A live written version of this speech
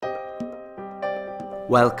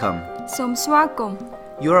Welcome. សូមស្វាគមន៍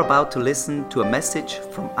You're about to listen to a message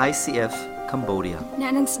from ICF Cambodia. អ្ន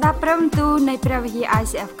កនឹងស្ដាប់ព្រះបន្ទូលនៃព្រះវិហារ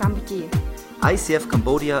ICF កម្ពុជា ICF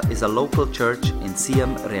Cambodia is a local church in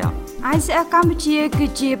Siem Reap. ICF កម្ពុជាគឺ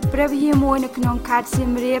ជាព្រះវិហារមួយនៅក្នុងខេត្តសៀ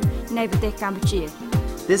មរាបនៃប្រទេសកម្ពុជា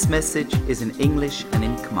This message is in English and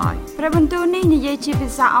in Khmer. ព្រះបន្ទូលនេះនិយាយជាភា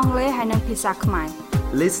សាអង់គ្លេសហើយនិងភាសាខ្មែរ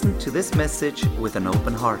Listen to this message with an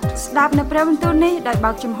open heart. ស្ដាប់នៅព្រះបន្ទូលនេះដោយ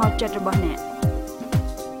បើកចំហចិត្តរបស់អ្នក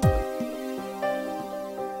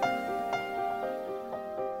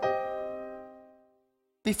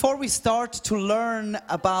Before we start to learn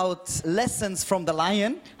about lessons from the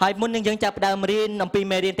lion, ហើយមុននឹងយើងចាប់ផ្ដើមរៀនអំពី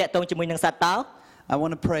មេរៀនតាក់ទងជាមួយនឹងសត្វតោ I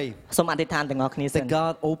want to pray សូមអធិដ្ឋានទាំងអស់គ្នាសិន that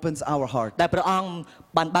God opens our heart. ដែលព្រះអង្គ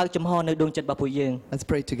បានបើកចំហនៅដួងចិត្តរបស់ពួកយើង Let's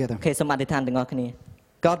pray together. អូខេសូមអធិដ្ឋានទាំងអស់គ្នា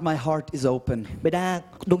God, my heart is open. បិតា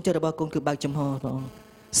ដួងចិត្តរបស់កូនគឺបើកចំហព្រះអង្គ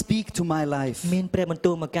Speak to my life. មានព្រះបន្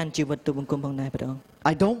ទូលមកកាន់ជីវិតទូបង្គំផងដែរព្រះអង្គ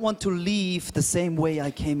I don't want to leave the same way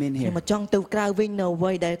I came in ខ្ញុំ here. មកចង់ទៅក្រៅវិញនៅអ្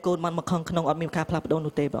វីដែលកូនបានមកខំក្នុងអត់មានការផ្លាស់ប្ដូរ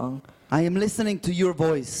នោះទេព្រះអង្គ I am listening to your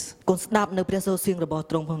voice. កូនស្ដាប់នៅព្រះសូរសៀងរបស់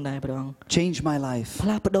ទ្រង់ផងដែរព្រះអង្គ Change my life. ផ្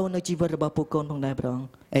លាស់ប្ដូរនៅជីវិតរបស់ពួកកូនផងដែរព្រះអង្គ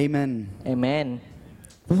Amen. អេមែន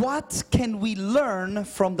What can we learn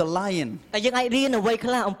from the lion? តែយើងអាចរៀនអ្វី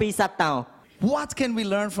ខ្លះអំពីសត្វតោ What can we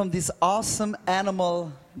learn from this awesome animal,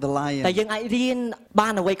 the តែ lion? យើងអាចរៀនបា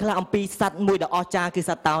នអ្វីខ្លះអំពីសត្វមួយដ៏អស្ចារ្យគឺ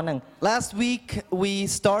សត្វតោហ្នឹង Last week we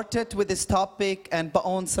started with this topic and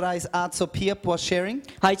Baon Srais Art Sopiep was sharing.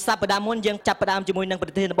 ហើយសប្តាហ៍មុនយើងចាប់ផ្ដើមជាមួយនឹងប្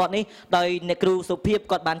រធានបទនេះដោយអ្នកគ្រូសុភាព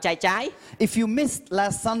គាត់បានចែកចាយ If you missed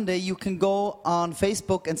last Sunday, you can go on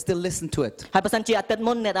Facebook and still listen to it. ហើយបើសិនជាអាទិត្យ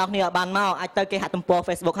មុនអ្នកនរគ្នាបានមកអាចទៅគេហទំព័រ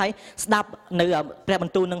Facebook ហើយស្ដាប់នៅព្រះប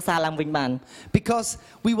ន្ទូលនឹងសារឡើងវិញបាន Because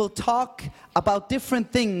we will talk about different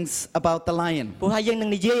things about the lion. ព្រោះហើយយើងនឹង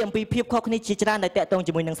និយាយអំពីភាពខុសគ្នាជាច្រើនដែលតាក់ទង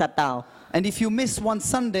ជាមួយនឹងសត្វតោ And if you miss one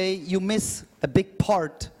Sunday, you miss a big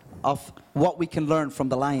part of what we can learn from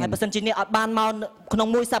the ហើយ lion. បើសិនជាអ្នកអត់បានមកក្នុង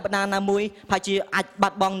មួយសប្តាហ៍ណាមួយហើយជាអាចបា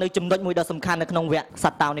ត់បង់នៅចំណុចមួយដ៏សំខាន់នៅក្នុងវគ្គស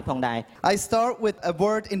ត្វតោនេះផងដែរ I start with a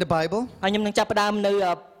word in the Bible. ហើយខ្ញុំនឹងចាប់ផ្ដើមនៅ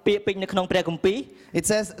ពាក្យពេចន៍នៅក្នុងព្រះគម្ពីរ It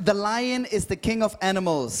says, the lion is the king of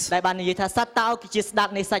animals. ដែលបាននិយាយថាសត្វតោគឺជាស្ដេច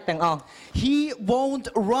នៃសាច់ទាំងអស់ He won't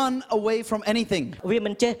run away from anything. វា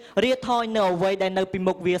មិនចេះរៀថយនៅអ្វីដែលនៅពី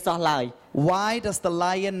មុខវាសោះឡើយ Why does the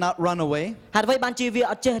lion not run away? ហើយអ្វីបានជាវា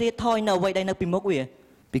អត់ចេះរៀថយនៅអ្វីដែលនៅពីមុខវា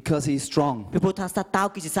Because he's strong. ពីព្រោះថាសត្វតោ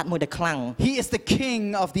គឺជាសត្វមួយដែលខ្លាំង He is the king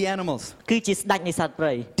of the animals. គឺជាស្ដេចនៃសត្វព្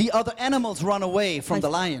រៃ The other animals run away from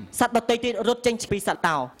the lion. សត្វដទៃទៀតរត់ចេញពីសត្វ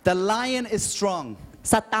តោ The lion is strong.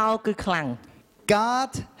 សត្វតោគឺខ្លាំង God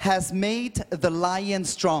has made the lion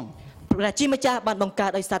strong. ព្រះជាម្ចាស់បានបង្កើ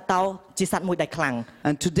តឲ្យសត្វតោជាសត្វមួយដែលខ្លាំង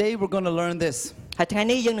And today we're going to learn this. ហើយថ្ងៃ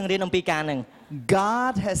នេះយើងនឹងរៀនអំពីការហ្នឹង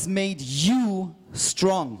God has made you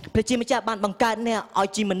strong. ព្រះជាម្ចាស់បានបង្កើតអ្នកឲ្យ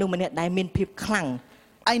ជាមនុស្សម្នាក់ដែលមានភាពខ្លាំង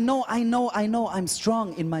I know I'm strong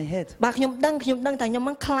in my head. បាទខ្ញុំដឹងថាខ្ញុំ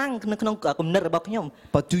មិនខ្លាំងនៅក្នុងគំនិតរបស់ខ្ញុំ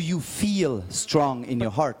But do you feel strong in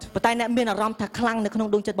your heart? ប៉ុន្តែអ្នកមានអារម្មណ៍ថាខ្លាំងនៅក្នុង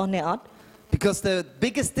ដួងចិត្តរបស់អ្នកអត់ Because the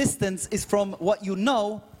biggest distance is from what you know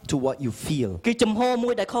to what you feel. គឺចំហមួ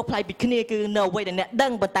យដែលខុសប្លែកពីគ្នាគឺនៅអ្វីដែលអ្នកដឹ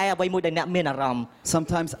ងប៉ុន្តែអ្វីមួយដែលអ្នកមានអារម្មណ៍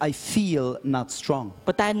Sometimes I feel not strong.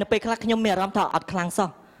 ប៉ុន្តែនៅពេលខ្លះខ្ញុំមានអារម្មណ៍ថាអត់ខ្លាំងសោះ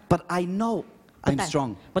But I know I'm strong.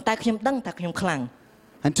 ប៉ុន្តែខ្ញុំដឹងថាខ្ញុំខ្លាំង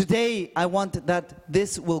And today I want that this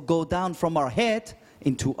will go down from our head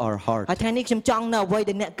into our heart. ហើយថ្ងៃនេះខ្ញុំចង់នៅអ្វី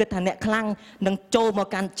ដែលអ្នកគិតថាអ្នកខ្លាំងនឹងចូលមក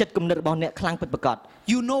កាន់ចិត្តគំនិតរបស់អ្នកខ្លាំងពិតប្រាកដ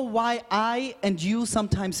You know why I and you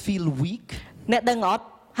sometimes feel weak? អ្នកដឹងអត់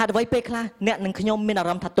ហេតុអ្វីពេលខ្លះអ្នកនិងខ្ញុំមានអា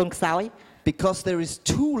រម្មណ៍ថាទន់ខ្សោយ Because there is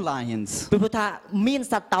two lions ពីព្រោះថាមាន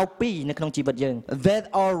សត្វតោពីរនៅក្នុងជីវិតយើង that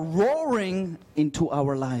are roaring into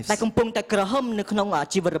our lives. តែកំពុងតែក្រហមនៅក្នុង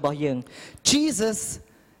ជីវិតរបស់យើង Jesus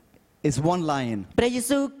is one lion. ព្រះយេ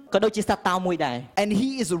ស៊ូវក៏ដូចជាសត្វតោមួយដែរ And he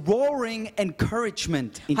is roaring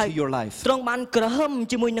encouragement into your life. ទ្រង់បានក្រហម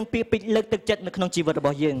ជាមួយនឹងពាក្យពេចន៍លើកទឹកចិត្តនៅក្នុងជីវិតរប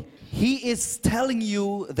ស់យើង He is telling you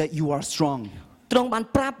that you are strong. ទ្រង់បាន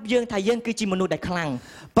ប្រាប់យើងថាយើងគឺជាមនុស្សដែលខ្លាំង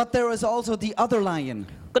But there is also the other lion.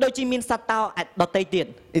 ក៏ដូចជាមានសត្វតោដទៃទៀត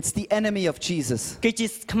It's the enemy of Jesus. គឺជា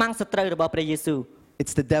ខ្មាំងសត្រូវរបស់ព្រះយេស៊ូវ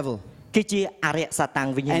It's the devil. គឺជាអរិយសាតាំង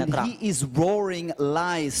វិញ្ញាណអា And ក្រក់ he is roaring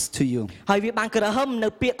lies to you, ហើយវាបានក្រហមនៅ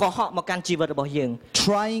ពាក្យកុហកមកកាន់ជីវិតរបស់យើង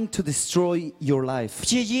trying to destroy your life.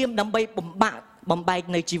 ព្យាយាមដើម្បីបំបែក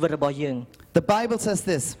នៅជីវិតរបស់យើង The Bible says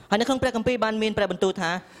this. ហើយនៅក្នុងព្រះគម្ពីរបានមានព្រះបន្ទូល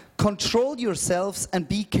ថា Control yourselves and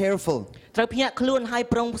be careful. ត្រូវភ្ញាក់ខ្លួនហើយ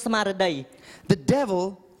ប្រុងស្មារតី The devil,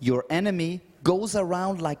 your enemy, goes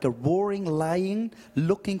around like a roaring lion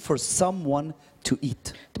looking for someone to eat.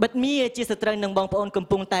 ត្បិតមាជាសត្រូវនឹងបងប្អូនកំ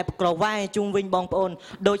ពុងតែក្រវ៉ែជុំវិញបងប្អូន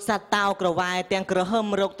ដោយសត្វតោក្រវ៉ែទាំងក្រហម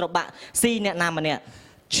រោគត្របាក់ស៊ីអ្នកណាម្នាក់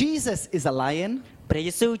Jesus is a lion. ព្រះ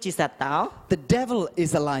យេស៊ូវជាសត្វតោ The devil is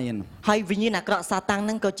a lion. ហើយវិញ្ញាណអាក្រក់សាតាំងហ្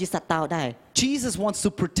នឹងក៏ជាសត្វតោដែរ Jesus wants to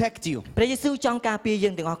protect you. ព្រះយេស៊ូវចង់ការពារយើ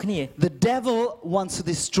ងទាំងអស់គ្នា The devil wants to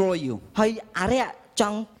destroy you. ហើយអារក្សច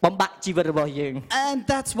ង់បំបាក់ជីវិតរបស់យើង And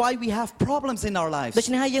that's why we have problems in our ដូ lives.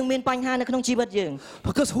 ច្នេះហើយយើងមានបញ្ហានៅក្នុងជីវិតយើង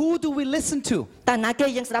Because who do we listen to? តែណាគេ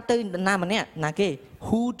យើងស្ដាប់ទៅណាម្នាក់ណាគេ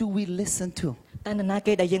Who do we listen to? តែណា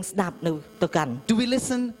គេដែលយើងស្ដាប់នៅទៅកាន់ Do we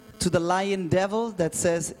listen to the lion devil that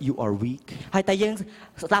says you are weak? ហើយតែយើង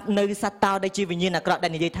ស្ដាប់នៅសត្វតោដែលជាវិញ្ញាណអាក្រក់ដែ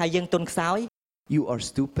លនិយាយថាយើងទន់ខ្សោយ You are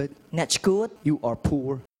stupid. អ្នកឆ្កួត You are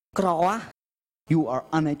poor. ក្រ You are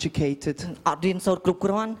uneducated. អត់រៀនសូត្រគ្រប់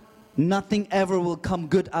គ្រាន់ Nothing ever will come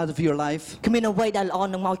good out of your life. គ្មានអ្វីដែលល្អ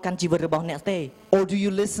នឹងមកកាន់ជីវិតរបស់អ្នកទេ Or do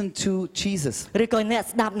you listen to Jesus ឬក៏អ្នក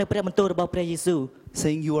ស្ដាប់នៅព្រះបន្ទូលរបស់ព្រះយេស៊ូវ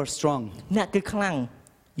saying you are strong? អ្នកគឺខ្លាំង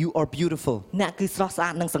You are beautiful. អ្នកគឺស្រស់ស្អា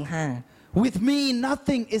តនិងសង្ហា With me,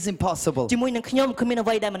 nothing is impossible. ជាមួយនឹងខ្ញុំគ្មានអ្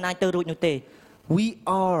វីដែលមិនអាចទៅរួចនោះទេ We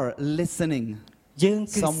are listening. យើង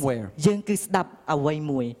គឺ Somewhere. យើងគឺស្ដាប់អ្វី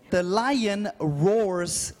មួយ The lion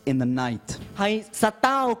roars in the night ហើយសត្វ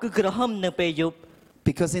តោគឺក្រហមនៅពេលយប់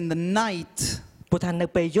because in the night ព្រោះថានៅ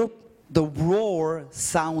ពេលយប់ the roar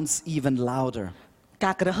sounds even louder.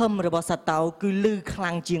 ការក្រហមរបស់សត្វតោគឺលឺខ្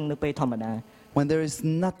លាំងជាងនៅពេលធម្មតា When there is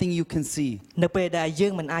nothing you can see, នៅពេលដែលយើ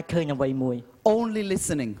ងមិនអាចឃើញអ្វីមួយ only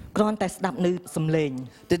listening. គ្រាន់តែស្ដាប់នៅសំឡេង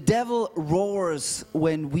The devil roars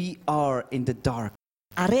when we are in the dark,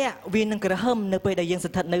 អារក្សវានឹងក្រហមនៅពេលដែលយើង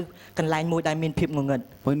ស្ថិតនៅកន្លែងមួយដែលមានភាពងងឹត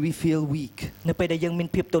when we feel weak. នៅពេលដែលយើងមាន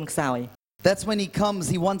ភាពទន់ខ្សោយ That's when he comes.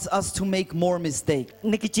 He wants us to make more mistakes.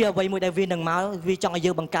 នេះគឺជាអ្វីមួយដែលវានឹងមកវាចង់ឲ្យ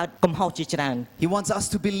យើងបង្កើតកំហុសជាច្រើន He wants us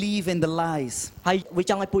to believe in the lies. ហើយវា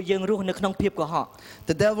ចង់ឲ្យពួកយើងរស់នៅក្នុងភាពកុហក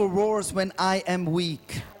The devil roars when I am weak.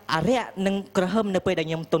 អារក្សនឹងក្រហមនៅពេលដែល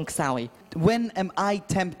ខ្ញុំទន់ខ្សោយ When am I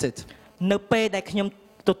tempted? នៅពេលដែលខ្ញុំ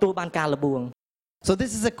ទទួលបានការលបួង So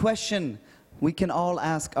this is a question we can all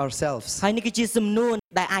ask ourselves. ហើយនេះគឺជាសំណួរ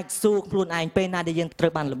ដែលអាចសួរខ្លួនឯងពេលណាដែលយើងត្រូ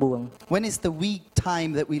វបានលបួង When is the weak time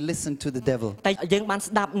that we listen to the devil? តែយើងបាន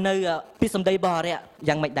ស្ដាប់នៅពាក្យសម្ដីរបស់អារក្ស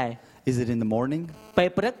យ៉ាងម៉េចដែរ Is it in the morning? ពេល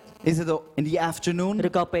ព្រឹក Is it in the afternoon? ឬ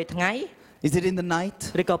ក៏ពេលថ្ងៃ Is it in the night?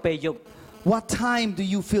 ឬក៏ពេលយប់ What time do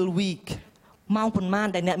you feel weak? ម៉ោងប៉ុន្មាន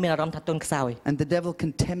ដែលអ្នកមានអារម្មណ៍ថាទន់ខ្សោយ And the devil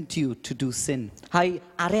can tempt you to do sin. ហើយ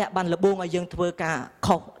អារក្សបានលបួងឲ្យយើងធ្វើការ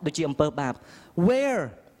ខុសដូចជាអំពើបាប Where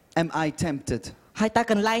am I tempted? ហើយតើ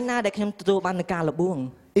កន្លែងណាដែលខ្ញុំទទួលបាននឹងការលបួង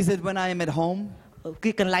Is it when I am at home?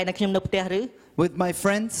 គឺកន្លែងដែលខ្ញុំនៅផ្ទះឬ With my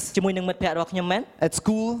friends? ជាមួយនឹងមិត្តភ័ក្តិរបស់ខ្ញុំមែន At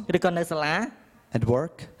school? ឬក៏នៅសាលា At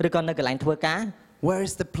work? ឬក៏នៅកន្លែងធ្វើការ Where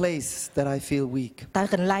is the place that I feel weak? តើ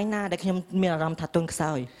កន្លែងណាដែលខ្ញុំមានអារម្មណ៍ថាទន់ខ្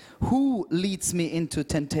សោយ Who leads me into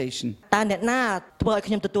temptation? តើអ្នកណាធ្វើឲ្យ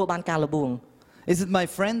ខ្ញុំទទួលបានការលបួង Is it my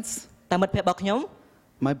friends? តើមិត្តភ័ក្តិរបស់ខ្ញុំ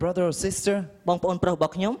My brother or sister? បងប្អូនប្រុសរប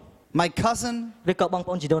ស់ខ្ញុំ My cousin? ឬក៏បង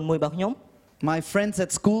ប្អូនជីដូនមួយរបស់ខ្ញុំ My friends at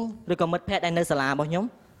school? ឬក៏មិត្តភ័ក្តិដែលនៅសាលារបស់ខ្ញុំ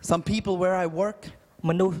Some people where I work?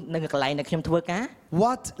 មនុស្សនៅកន្លែងដែលខ្ញុំធ្វើការ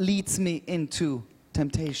What leads me into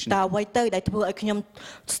temptation? តើអ្វីទៅដែលធ្វើឲ្យខ្ញុំ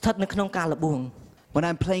ស្ថិតនៅក្នុងការលបួង When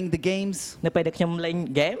I'm playing the games? នៅពេលដែលខ្ញុំលេង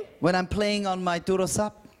ហ្គេម When I'm playing on my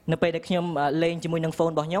Turosap? នៅពេលដែលខ្ញុំលេងជាមួយនឹងហ្វូ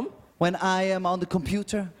នរបស់ខ្ញុំ When I am on the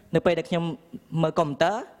computer? នៅពេលដែលខ្ញុំមើលកុំព្យូ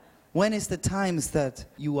ទ័រ When is the times that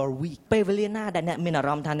you are weak? ពេលវេលាណាដែលអ្នកមានអា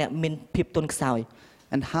រម្មណ៍ថាអ្នកមានភាពទន់ខ្សោយ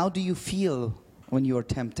And how do you feel when you are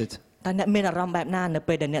tempted? តើអ្នកមានអារម្មណ៍បែបណានៅ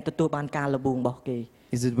ពេលដែលអ្នកទទួលបានការលបួងរបស់គេ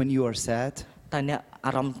Is it when you are sad? តើអ្នក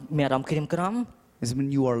មានអារម្មណ៍ក្រៀមក្រំ Is it when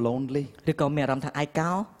you are lonely? ឬក៏មានអារម្មណ៍ថាឯ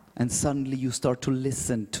កោ And suddenly you start to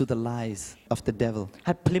listen to the lies of the devil.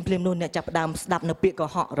 ហើយភ្លាមៗនោះអ្នកចាប់ផ្ដើមស្ដាប់នៅពាក្យកុ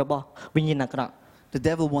ហករបស់វិញ្ញាណអាក្រក់ The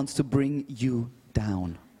devil wants to bring you down.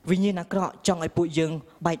 វិញ្ញាណអាក្រក់ចង់ឲ្យពួកយើង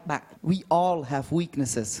បែកបាក់ We all have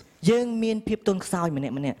weaknesses. យើងមានភាពទន់ខ្សោយម្នា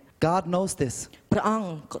ក់ៗ God knows this. ព្រះអង្គ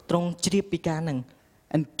ក៏ទ្រង់ជ្រាបពីការហ្នឹង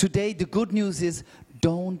And today the good news is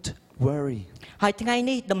don't worry. ហើយថ្ងៃ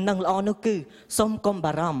នេះដំណឹងល្អនោះគឺសូមកុំ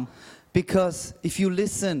បារម្ភ Because if you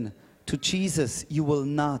listen to Jesus, you will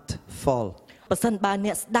not fall. បើសិនបើ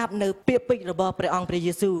អ្នកស្ដាប់នៅពាក្យពេចន៍របស់ព្រះអង្គព្រះ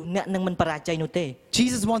យេស៊ូវអ្នកនឹងមិនបរាជ័យនោះទេ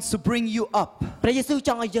Jesus wants to bring you up, ព្រះយេស៊ូវច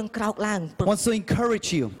ង់ឲ្យយើងក្រោកឡើង wants to encourage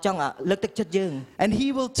you. ចង់លើកទឹកចិត្តយើង And he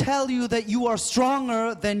will tell you that you are stronger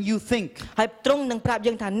than you think. ហើយទ្រង់នឹងប្រាប់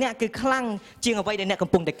យើងថាអ្នកគឺខ្លាំងជាងអ្វីដែលអ្នកកំ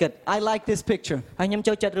ពុងតែគិត I like this picture. ហើយខ្ញុំ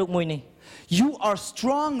ចូលចិត្តរូបមួយនេះ You are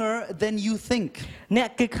stronger than you think. អ្នក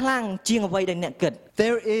គឺខ្លាំងជាងអ្វីដែលអ្នកគិត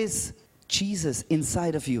There is Jesus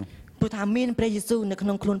inside of you. ព្រោះថាមានព្រះយេស៊ូវនៅក្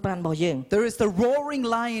នុងខ្លួនប្រាណរបស់យើង There is the roaring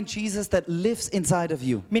lion Jesus that lives inside of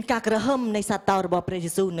you. មានការក្រហមនៃសត្វតោរបស់ព្រះយេ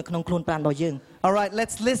ស៊ូវនៅក្នុងខ្លួនប្រាណរបស់យើង All right,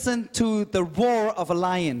 let's listen to the roar of a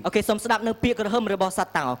lion. អូខេសូមស្ដាប់នៅពាក្យក្រហមរបស់សត្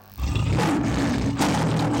វតោ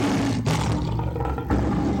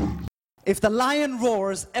If the lion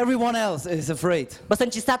roars, everyone else is afraid. បើសិន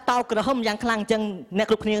ជាសត្វតោក្រហមយ៉ាងខ្លាំងអញ្ចឹងអ្នក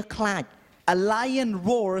គ្រប់គ្នាខ្លាច A lion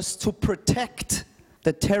roars to protect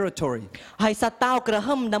the territory. ហើយសត្វតោក្រហ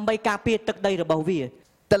មដើម្បីការពារទឹកដីរបស់វា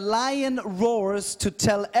The lion roars to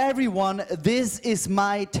tell everyone, this is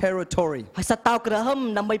my territory. ហើយសត្វតោក្រហម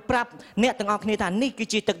ដើម្បីប្រាប់អ្នកទាំងអស់គ្នាថានេះគឺ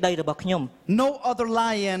ជាទឹកដីរបស់ខ្ញុំ No other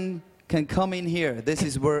lion can come in here. This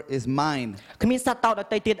is where is mine. គ្មានសត្វតោដ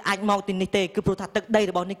ទៃទៀតអាចមកទីនេះទេគឺព្រោះថាទឹកដី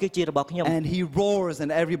របស់នេះគឺជារបស់ខ្ញុំ And he roars and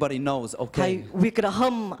everybody knows, ហើយ okay. វាក្រហ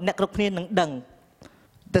មអ្នកគ្រប់គ្នានឹងដឹង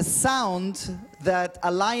The sound that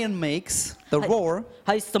a lion makes, the roar,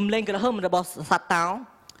 ហើយសំឡេងក្រហមរបស់សត្វតោ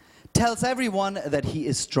tells everyone that he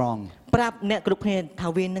is strong. ប្រាប់អ្នកគ្រប់គ្នាថា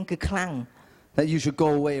វានឹងគឺខ្លាំង That you should go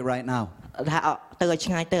away right now. ថាទៅឲ្យ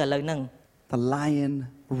ឆ្ងាយទៅឥឡូវហ្នឹង The lion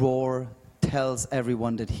roar tells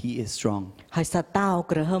everyone that he is strong. ហើយសត្វតោ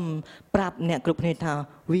ក្រហមប្រាប់អ្នកគ្រប់គ្នាថា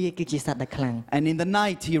វាគឺជាសត្វដែលខ្លាំង And in the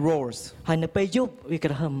night he roars, ហើយនៅពេលយប់វា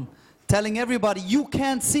ក្រហម telling everybody, you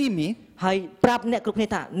can't see me, ហើយប្រាប់អ្នកគ្រប់គ្នា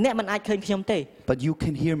ថាអ្នកមិនអាចឃើញខ្ញុំទេ but you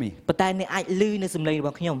can hear me. ប៉ុន្តែអ្នកអាចឮនៅសំឡេងរប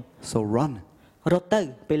ស់ខ្ញុំ So run, រត់ទៅ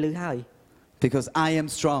ពេលឮហើយ because I am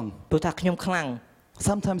strong. ព្រោះថាខ្ញុំខ្លាំង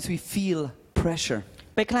Sometimes we feel pressure,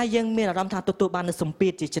 ពេលខ្លះយើងមានអារម្មណ៍ថាទទួលបាននូវសម្ពា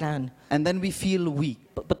ធជាច្រើន and then we feel weak.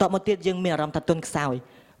 បន្ទាប់មកទៀតយើងមានអារម្មណ៍ថាទន់ខ្សោយ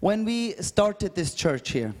When we started this church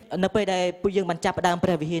here, នៅពេលដែលពួកយើងបានចាប់ផ្ដើមព្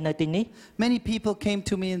រះវិហារនៅទីនេះ many people came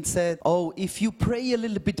to me and said, oh, if you pray a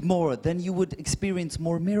little bit more, then you would experience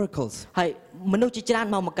more miracles. ហើយមនុស្សជាច្រើន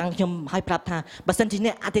មកកាន់ខ្ញុំហើយប្រាប់ថាបើសិនជាអ្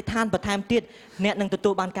នកអធិដ្ឋានបន្ថែមទៀតអ្នកនឹងទទួ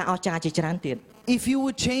លបានការអស្ចារ្យជាច្រើនទៀត If you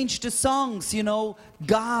would change the songs,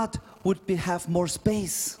 God would have more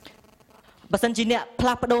space. បើសិនជាអ្នកផ្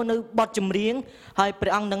លាស់ប្ដូរនៅបទចម្រៀងហើយព្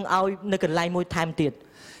រះអង្គនឹងឲ្យនៅកន្លែងមួយថែមទៀត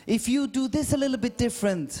If you do this a little bit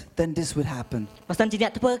different, then this would happen. បើសិនជាអ្ន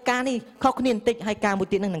កធ្វើការនេះខុសគ្នាបន្តិចហើយការមួយ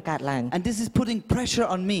ទៀតនឹងកើតឡើង And this is putting pressure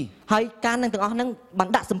on me. ហើយការនឹងទាំងអស់ហ្នឹងបាន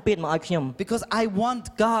ដាក់សម្ពាធមកឲ្យខ្ញុំ Because I want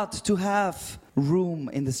God to have room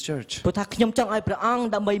in this church. ព្រោះថាខ្ញុំចង់ឲ្យព្រះអង្គ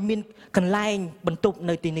ដើម្បីមានកន្លែងបន្ទប់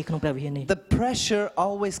នៅទីនេះក្នុងព្រះវិហារនេះ The pressure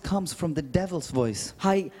always comes from the devil's voice,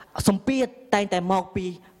 ហើយសម្ពាធតែងតែមកពី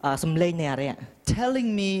សម្លេងនៃអារក្ស telling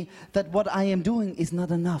me that what I am doing is not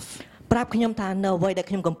enough, ប្រាប់ខ្ញុំថានៅអ្វីដែល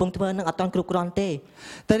ខ្ញុំកំពុងធ្វើនឹងអត់ទាន់គ្រប់គ្រាន់ទេ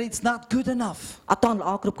that it's not good enough, អត់ទាន់ល្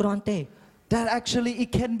អគ្រប់គ្រាន់ទេ that actually it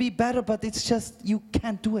can be better, but it's just you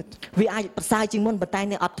can't do it. វាអាចប្រសើរជាងមុនប៉ុន្តែ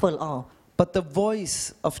អ្នកអត់ធ្វើល្អ But the voice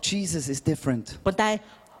of Jesus is different. ប៉ុន្តែ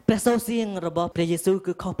ព្រះសូរសៀងរបស់ព្រះយេស៊ូវ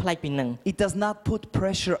គឺខុសប្លែកពីនឹង It does not put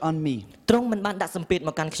pressure on me. ទ្រង់មិនបានដាក់សម្ពាធម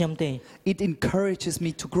កកាន់ខ្ញុំទេ It encourages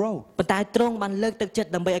me to grow. ប៉ុន្តែទ្រង់បានលើកទឹកចិត្ត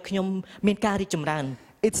ដើម្បីឲ្យខ្ញុំមានការរីកចម្រើន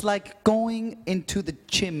It's like going into the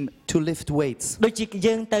gym to lift weights. ដូចជា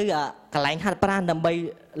យើងទៅកន្លែងហាត់ប្រាណដើម្បី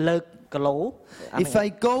លើកគីឡូ If I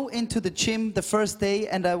go into the gym the first day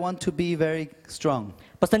and I want to be very strong,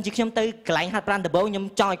 បើសិនជាខ្ញុំទៅកន្លែងហាត់ប្រាណដំបូងខ្ញុំ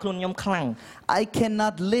ចង់ឲ្យខ្លួនខ្ញុំខ្លាំង I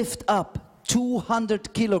cannot lift up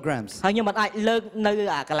 200 kilograms. ហើយខ្ញុំមិនអាចលើកនៅ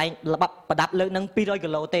កន្លែងប្រដាប់លើកនឹង200គី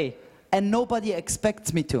ឡូទេ And nobody expects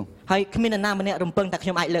me to. ហើយគ្មាននរណាម្នាក់រំពឹងថាខ្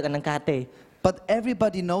ញុំអាចលើកអានឹងកើតទេ But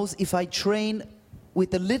everybody knows if I train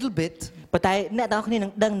with a little bit, ប៉ុន្តែអ្នកទាំងអស់គ្នានឹ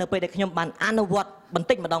ងដឹងនៅពេលដែលខ្ញុំបានអនុវត្តបន្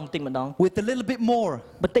តិចម្ដង with a little bit more,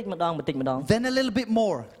 បន្តិចម្ដង then a little bit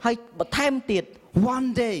more, ហើយបន្ថែមទៀត one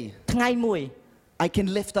day, ថ្ងៃមួយ I can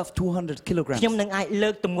lift up 200 kilograms. ខ្ញុំនឹងអាចលើ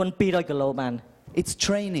កទម្ងន់200គីឡូបាន It's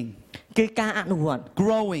training, គឺការអនុវត្ត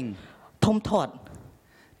growing. ធំធាត់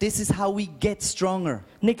This is how we get stronger.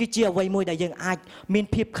 នេះគឺជាអ្វីមួយដែលយើងអាចមាន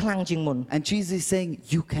ភាពខ្លាំងជាងមុន And Jesus is saying,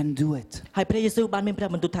 you can do it. ហើយព្រះយេស៊ូវបានមានព្រះ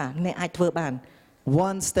បន្ទូលថាអ្នកអាចធ្វើបាន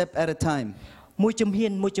One step at a time. មួយជំហា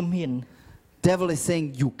ន Devil is saying,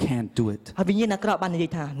 you can't do it. ហើយវិញ្ញាណអាក្រក់បាននិយាយ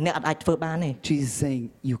ថាអ្នកអាចធ្វើបានទេ Jesus is saying,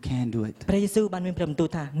 you can do it. ព្រះយេស៊ូវបានមានព្រះបន្ទូល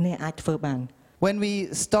ថាអ្នកអាចធ្វើបាន When we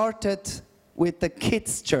started with the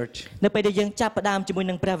kids' church, នៅពេលដែលយើងចាប់ផ្ដើមជាមួយ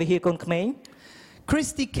នឹងព្រះវិហារកូនក្មេង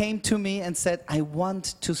Christy came to me and said, I want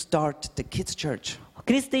to start the kids' church.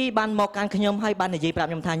 គ្រីស្ទីបានមកកាន់ខ្ញុំហើយបាននិយាយប្រាប់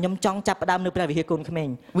ខ្ញុំថាខ្ញុំចង់ចាប់ផ្ដើមនៅព្រះវិហារកូនក្មេង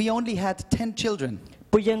We only had 10 children.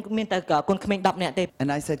 ពួកយើងមានតែកូនក្មេង10នាក់ទេ And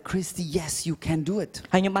I said, Christy, yes, you can do it.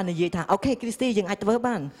 ហើយខ្ញុំបាននិយាយថាអូខេគ្រីស្ទីយើងអាចធ្វើ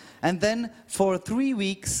បាន And then for 3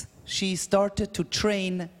 weeks, she started to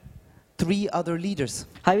train 3 other leaders.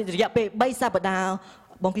 ហើយរយៈពេល3សប្តាហ៍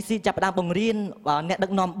បងគ្រីស្ទីចាប់ផ្ដើមបង្រៀនអ្នកដឹ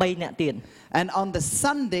កនាំ3នាក់ទៀត And on the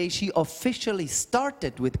Sunday, she officially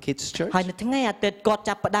started with kids' church. ហើយនៅថ្ងៃអាទិត្យគាត់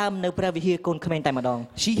ចាប់ផ្ដើមនៅព្រះវិហារកូនក្មេងតែម្ដង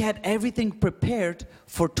She had everything prepared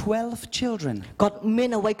for 12 children. គាត់មាន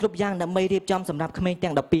អ្វីគ្រប់យ៉ាងដើម្បីរៀបចំសម្រាប់ក្មេង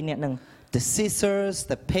ទាំង12នាក់ហ្នឹង The scissors,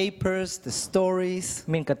 the papers, the stories.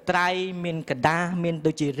 មានកត្រៃមានកដាស់មាន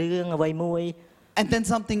ដូចជារឿងអ្វីមួយ And then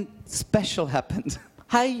something special happened.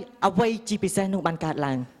 ហើយអ្វីជាពិសេសនោះបានកើត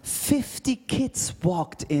ឡើង 50 kids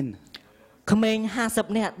walked in. ក្មេង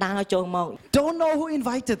50នាក់ដើរចូលមក Don't know who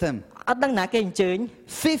invited them. អត់ដឹងណាគេអញ្ជើញ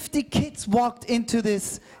 50 kids walked into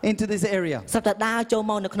this area. សត្វតែដើរចូល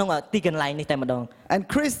មកនៅក្នុងទីកន្លែងនេះតែម្ដង And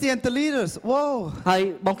Christy and the leaders, whoa, ហើយ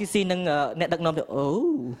បងគីស៊ីនឹងអ្នកដឹកនាំទៅអូ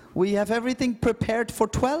we have everything prepared for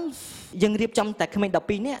 12. យើងរៀបចំតែក្មេង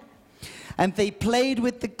12នាក់ And they played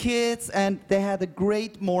with the kids and they had a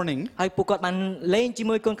great morning. ហើយពួកគាត់បានលេងជា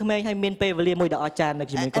មួយកូនក្មេងហើយមានពេលវេលាមួយដ៏អស្ចារ្យនៅ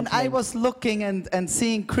ជាមួយកូន And ក្មេង I was looking and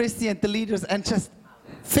seeing Christy and the leaders and just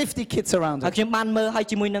 50 kids around ហើយ her. ខ្ញុំបានមើលហើយ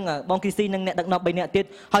ជាមួយនឹងបងគីស៊ីនិងអ្នកដឹកនាំ3នាក់ទៀត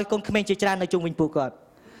ហើយកូនក្មេងជាច្រើននៅជុំវិញពួកគាត់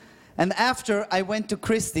And after I went to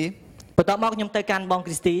Christy បន្ទាប់មកខ្ញុំទៅកាន់បងគ្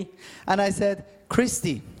រីស្ទី and I said,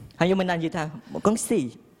 Christy, ហើយខ្ញុំបាននិយាយថាកូនគ្រីស្ទី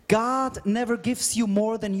God never gives you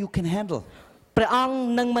more than you can handle. ព្រះអង្គ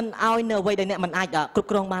នឹងមិនឲ្យនៅអ្វីដែលអ្នកមិនអាចគ្រប់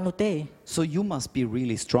គ្រងបាននោះទេ So you must be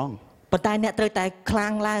really strong. ប៉ុន្តែអ្នកត្រូវតែខ្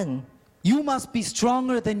លាំងឡើង You must be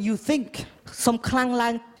stronger than you think. សូមខ្លាំងឡើ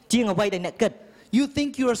ងជាងអ្វីដែលអ្នកគិត You think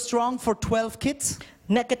you are strong for 12 kids?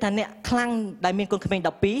 អ្នកគិតថាអ្នកខ្លាំងដែលមានកូនក្មេង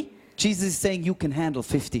12 Jesus is saying you can handle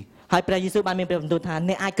 50. ហើយព្រះយេស៊ូវបានមានព្រះបន្ទូលថា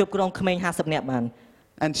អ្នកអាចគ្រប់គ្រងក្មេង50នាក់បាន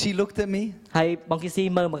And she looked at me ហើយបងគីស៊ី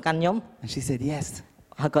មើលមកកាន់ខ្ញុំ and she said, yes,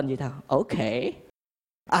 ហើយគាត់និយាយថាអូខេ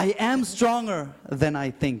I am stronger than I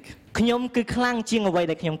think. ខ្ញុំគឺខ្លាំងជាងអ្វី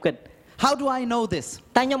ដែលខ្ញុំគិត How do I know this?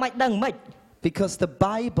 តែខ្ញុំអាចដឹងមិន Because the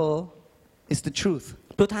Bible is the truth.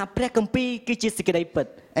 ព្រោះថាព្រះគម្ពីរគឺជាសេចក្តីពិត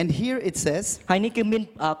And here it says, ហើយនេះគឺមាន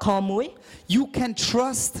ខមួយ you can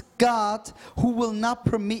trust God who will not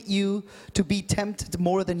permit you to be tempted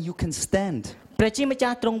more than you can stand. ព្រះជាម្ចា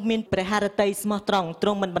ស់ទ្រង់មានព្រះハរតីស្មោះត្រង់ទ្រ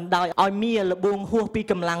ង់មិនបណ្ដោយឲ្យមានលបួងហួសពី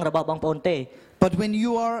កម្លាំងរបស់បងប្អូនទេ But when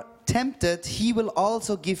you are tempted, he will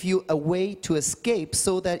also give you a way to escape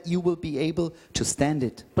so that you will be able to stand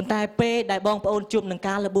it. ប៉ុន្តែពេលដែលបងប្អូនជួបនឹង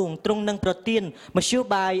ការលបួងទ្រង់នឹងប្រទានមធ្យោ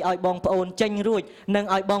បាយឲ្យបងប្អូនចេញរួចនិង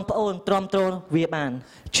ឲ្យបងប្អូនទ្រាំទ្រវាបាន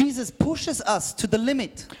Jesus pushes us to the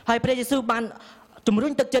limit. ហើយព្រះយេស៊ូវបានជំរុ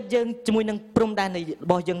ញទឹកចិត្តយើងជាមួយនឹងព្រំដែនរ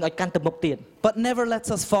បស់យើងឲ្យកាន់ទៅមុខទៀត But never lets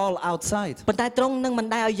us fall outside. ប៉ុន្តែទ្រង់នឹងមិន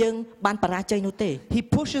ដែលឲ្យយើងបានបរាជ័យនោះទេ He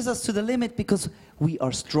pushes us to the limit because we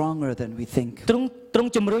are stronger than we think. ទ្រង់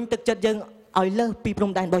ជំរុញទឹកចិត្តយើងឲ្យលើសពីព្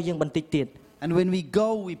រំដែនរបស់យើងបន្តិចទៀត And when we go,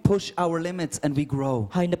 we push our limits and we grow.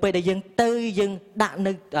 ហើយនៅពេលដែលយើងទៅយើងដាក់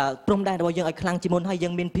នៅព្រំដែនរបស់យើងឲ្យខ្លាំងជាងមុនហើយយើ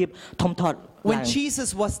ងមានភាពធំធាត់ When Jesus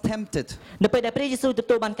was tempted, នៅពេលដែលព្រះយេស៊ូវទ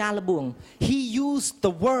ទួលបានការលបួង he used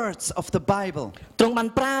the words of the Bible. ទ្រង់បាន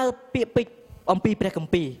ប្រើពាក្យពេចន៍អំពីព្រះគ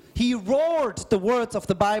ម្ពីរ He roared the words of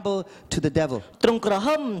the Bible to the devil. ទ្រង់ក្រហ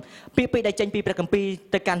មពាក្យពេចន៍ដែលចេញពីព្រះគម្ពីរ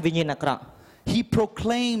ទៅកាន់វិញ្ញាណអាក្រក់ He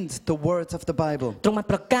proclaimed the words of the Bible. ទ្រង់បាន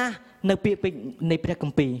ប្រកាសនៅពាក្យពេចន៍នៃព្រះគ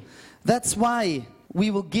ម្ពីរ That's why we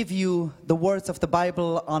will give you the words of the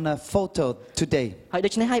Bible on a photo today. ហើយដូ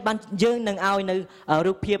ច្នេះហើយបានយើងនឹងឲ្យនៅ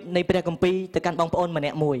រូបភាពនៃព្រះគម្ពីរទៅកាន់បងប្អូនម្នា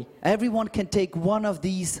ក់មួយ Everyone can take one of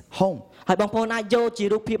these home ហើយបងប្អូនអាចយកជា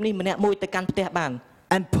រូបភាពនេះម្នាក់មួយទៅកាន់ផ្ទះបាន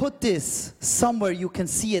and put this somewhere you can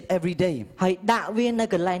see it every day. ហើយដាក់វានៅ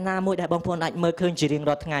កន្លែងណាមួយដែលបងប្អូនអាចមើលឃើញជារៀង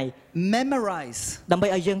រាល់ថ្ងៃ Memorize, ដើម្បី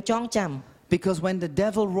ឲ្យយើងចងចាំ because when the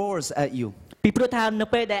devil roars at you, ពីព្រោះថានៅ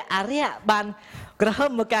ពេលដែលអារ្យបានក្រហ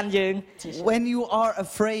មមកកាន់យើង when you are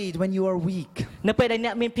afraid, when you are weak, នៅពេលដែលអ្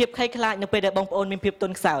នកមានភាពភ័យខ្លាចនៅពេលដែលបងប្អូនមានភាពទ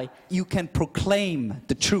ន់ខ្សោយ you can proclaim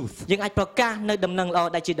the truth. យើងអាចប្រកាសនៅដំណឹងល្អ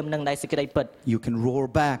ដែលជាដំណឹងដែលសេចក្តីពិត You can roar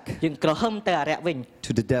back យើងក្រហមទៅអារ្យវិញ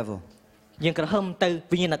to the devil យើងក្រហមទៅ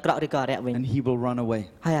វិញ្ញាណអាក្រក់ឬក៏អារ្យវិញ and he will run away.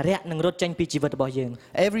 ហើយអារ្យនឹងរត់ចេញពីជីវិតរបស់យើង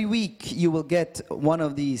Every week you will get one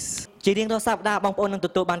of these ជារៀងរាល់សប្តាហ៍បងប្អូននឹងទ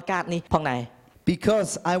ទួលបានកាតនេះផងដែរ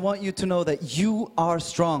because I want you to know that you are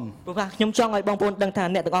strong. ព្រោះថាខ្ញុំចង់ឲ្យបងប្អូនដឹងថា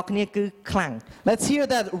អ្នកទាំងអស់គ្នាគឺខ្លាំង Let's hear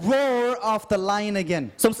that roar of the lion again.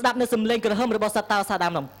 សូមស្ដាប់នៅសំឡេងក្រហមរបស់សត្វតោសាដើ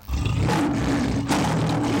មនោះ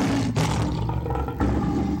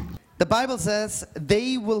The Bible says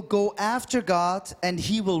they will go after God and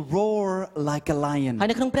he will roar like a lion. ហើយ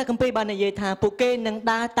នៅក្នុងព្រះគម្ពីរបាននិយាយថាពួកគេនឹង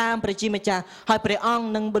ដើរតាមព្រះជាម្ចាស់ហើយព្រះអង្គ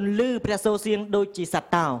នឹងបន្លឺព្រះសូរសៀងដូចជាសត្វ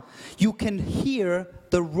តោ You can hear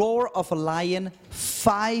the roar of a lion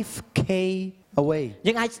 5K away.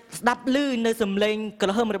 យើងអាចស្ដាប់ឮនៅសំឡេងក្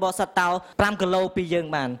រហមរបស់សត្វតោ5គីឡូពីយើង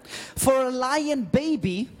បាន For a lion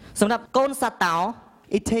baby, សម្រាប់កូនសត្វតោ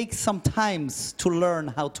it takes some times to learn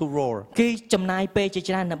how to roar. គឺចំណាយពេលជា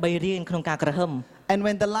ច្រើនដើម្បីរៀនក្នុងការក្រហម And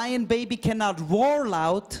when the lion baby cannot roar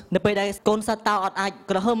loud, នៅពេលដែលកូនសត្វតោអត់អាច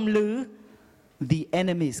ក្រហមឮ the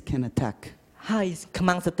enemies can attack. ហើយខ្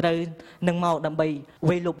មាំងសត្រូវនឹងមកដើម្បី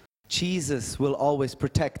វាយលុក Jesus will always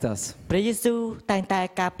protect us. ព្រះយេស៊ូវតែងតែ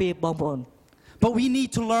ការពារបងប្អូន But we need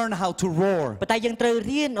to learn how to roar. ប៉ុន្តែយើងត្រូវ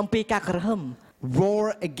រៀនអំពីការក្រហម Roar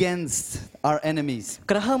against our enemies.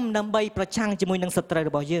 ក្រហមដើម្បីប្រឆាំងជាមួយនឹងសត្រូវ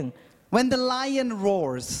របស់យើង When the lion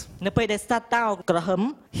roars, នៅពេលដែលសត្វតោក្រហម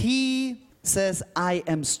he says, I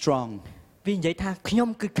am strong. វានិយាយថាខ្ញុំ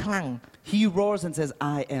គឺខ្លាំង He roars and says,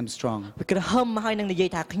 I am strong. វាក្រហមហើយនឹងនិយាយ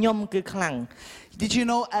ថាខ្ញុំគឺខ្លាំង Did you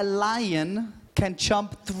know a lion can jump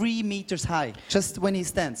 3 meters high just when he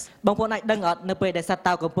stands? បងប្អូនអាចដឹងអត់នៅពេលដែលសត្វ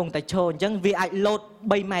តោកំពុងតែឈរអញ្ចឹងវាអាចលោត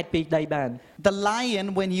3ម៉ែត្រពីដីបាន The lion,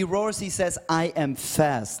 when he roars, he says, I am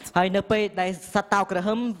fast. ហើយនៅពេលដែលសត្វតោក្រហ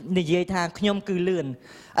មនិយាយថាខ្ញុំគឺលឿន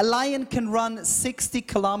A lion can run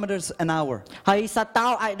 60 kilometers an hour. ហើយសត្វតោ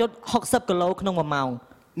អាចរត់60គីឡូក្នុង1ម៉ោង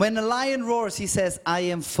When a lion roars, he says, I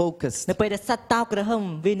am focused. នៅពេលដែលសត្វតោក្រហម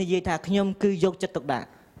វានិយាយថាខ្ញុំគឺយកចិត្តទុកដាក់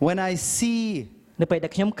When I see នៅពេលដែ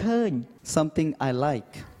លខ្ញុំឃើញ something I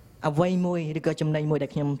like, អ្វីមួយឬក៏ចំណីមួយដែ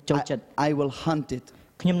លខ្ញុំចូលចិត្ត I will hunt it.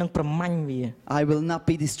 ខ្ញុំនឹងប្រមាញ់វា I will not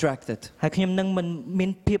be distracted. ហើយខ្ញុំនឹងមិនមា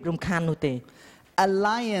នភាពរំខាននោះទេ A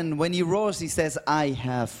lion, when he roars, he says, I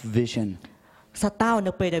have vision. សត្វតោ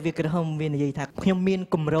នៅពេលដែលវាក្រហមវានិយាយថាខ្ញុំមាន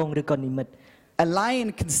គម្រោងឬក៏និមិត្ត A lion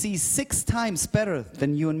can see 6 times better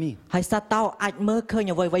than you and me. ហើយសត្វតោអាចមើលឃើញ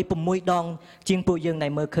អ្វីៗ6ដងជាងពួកយើងដែ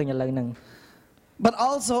លមើលឃើញឥឡូវហ្នឹង But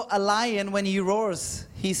also a lion, when he roars,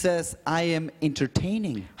 he says, I am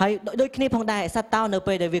entertaining. ហើយដូចគ្នាផងដែរសត្វតោនៅ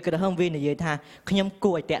ពេលដែលវាក្រហមវានិយាយថាខ្ញុំ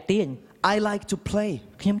គួរឲ្យតាក់ទាញ I like to play.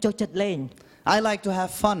 ខ្ញុំចូលចិត្តលេង I like to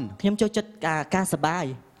have fun. ខ្ញុំចូលចិត្តការសប្បាយ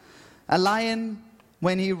A lion,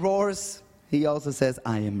 when he roars, he also says,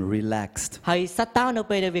 I am relaxed. ហើយសត្វតោនៅ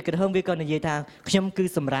ពេលដែលវាក្រហមវាក៏និយាយថាខ្ញុំគឺ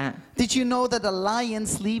សម្រាក Did you know that a lion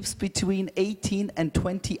sleeps between 18 and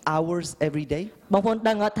 20 hours every day? បងប្អូន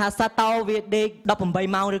ដឹងអត់ថាសត្វតោវាដេក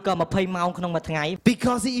18ម៉ោងឬក៏20ម៉ោងក្នុងមួយថ្ងៃ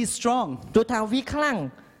Because he is strong. ព្រោះថាវាខ្លាំង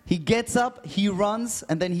He gets up, he runs,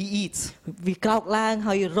 and then he eats. វាក្រោកឡើង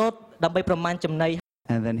ហើយរត់ដើម្បីប្រមាញ់ចំណី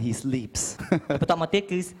And then he sleeps. បន្តមកទៀត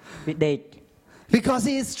គឺវាដេក Because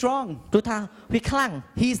he is strong. ព្រោះថាវាខ្លាំង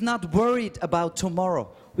He's not worried about tomorrow.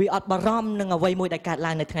 វាអត់បារម្ភនឹងអ្វីមួយដែលកើត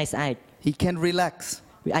ឡើងនៅថ្ងៃស្អែក He can relax.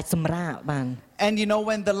 វាអាចសម្រាកបាន And you know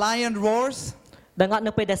when the lion roars, ដឹងអត់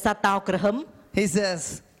នៅពេលដែលសត្វតោក្រហម he says,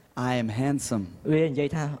 I am handsome. វានិយាយ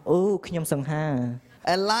ថាអូខ្ញុំសង្ហា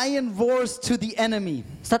A lion roars to the enemy,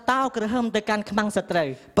 សត្វតោក្រហមទៅកាន់ខ្មាំងសត្រូវ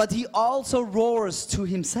but he also roars to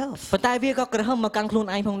himself. ប៉ុន្តែវាក៏ក្រហមមកកាន់ខ្លួន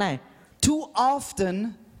ឯងផងដែរ Too often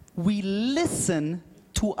we listen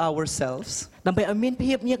to ourselves, ដើម្បីឲ្យមាន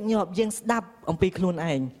ភាពញឹកញាប់យើងស្ដាប់អំពីខ្លួន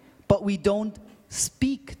ឯង but we don't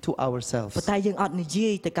speak to ប៉ុ ourselves. ន្តែយើងអត់និយា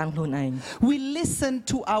យទៅកាន់ខ្លួនឯង We listen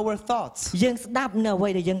to our thoughts. យើងស្ដាប់នៅអ្វី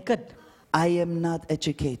ដែលយើងគិត I am not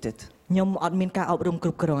educated. ខ្ញុំអត់មានការអប់រំគ្រ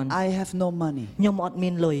ប់គ្រាន់ I have no money. ខ្ញុំអត់មា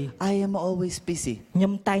នលុយ I am always busy. ខ្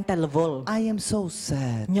ញុំតែងតែរវល់ I am so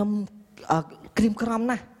sad. ខ្ញុំក្រៀមក្រំ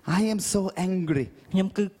ណាស់ I am so angry. ខ្ញុំ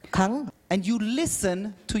គឺខឹង And you listen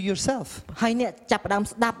to yourself. ហើយអ្នកចាប់ផ្ដើម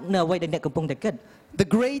ស្ដាប់នៅអ្វីដែលអ្នកកំពុងតែគិត The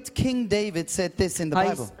great King David said this in the ហើយ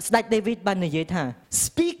Bible. ស្ដេចដេវីតបាននិយាយថា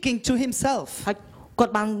Speaking to himself. ហើយគា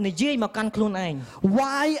ត់បាននិយាយមកកាន់ខ្លួនឯង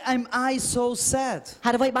Why am I so sad? ហើ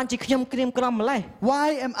យអ្វីបានជាខ្ញុំក្រៀមក្រំម្លេះ Why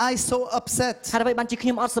am I so upset? ហើយអ្វីបានជាខ្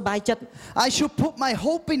ញុំអត់សប្បាយចិត្ត I should put my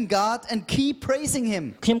hope in God and keep praising him.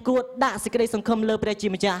 ខ្ញុំគួរដាក់សេចក្តីសង្ឃឹមលើព្រះជា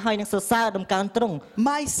ម្ចាស់ហើយនឹងសរសើរដំកើងទ្រង់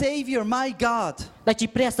My Savior, my God. ដែលជា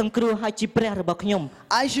ព្រះសង្គ្រោះហើយជាព្រះរបស់ខ្ញុំ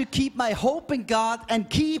I should keep my hope in God and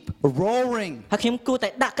keep roaring. ហើយខ្ញុំគួរតែ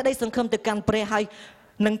ដាក់ក្តីសង្ឃឹមទៅកាន់ព្រះហើយ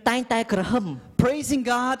នឹងតែងតែក្រហម Praising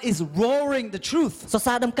God is roaring the truth សរ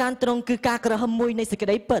សើរដំកើងទ្រង់គឺការក្រហមមួយនៃសេចក្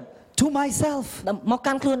តីពិត to myself. មក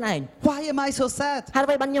កាន់ខ្លួនឯង Why am I so sad? ហើយ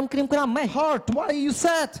អ្វីបានខ្ញុំក្រៀមក្រំម៉េះ Heart, why are you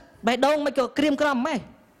sad? បេះដូងមិនក៏ក្រៀមក្រំម៉េះ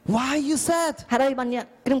Why are you sad? ហើយអ្វីបានអ្នក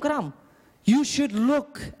ក្រៀមក្រំ You should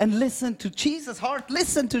look and listen to Jesus. Heart,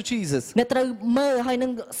 listen to Jesus. អ្នកត្រូវមើលហើយនឹ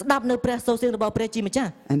ងស្ដាប់នៅព្រះសូរសៀងរបស់ព្រះជាម្ចាស់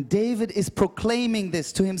And David is proclaiming this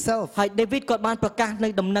to himself. ហើយដេវីតក៏បានប្រកាសនៅ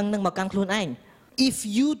ដំណឹងនឹងមកកាន់ខ្លួនឯង If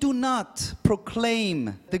you do not proclaim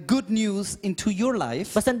the good news into your life,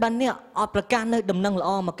 បើសិនបើអ្នកអត់ប្រកាសនៅដំណឹងល្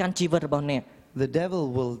អមកកាន់ជីវិតរបស់អ្នក the devil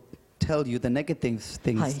will tell you the negative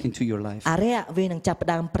things Hi. into your life. អារៈវានឹងចាប់ផ្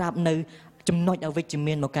ដើមប្រាប់នៅចំណុចអវិជ្ជ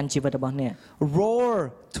មានមកកាន់ជីវិតរបស់អ្នក Roar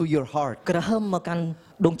to your heart. ក្រហមមកកាន់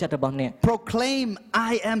ដួងចិត្តរបស់អ្នក Proclaim,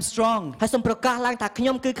 I am strong. ហើយសូមប្រកាសឡើងថាខ្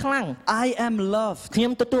ញុំគឺខ្លាំង I am loved. ខ្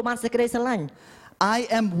ញុំទទួលបានសេចក្តីស្រឡាញ់ I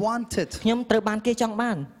am wanted. ខ្ញុំត្រូវបានគេចង់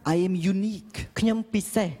បាន I am unique. ខ្ញុំពិ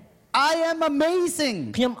សេស I am amazing.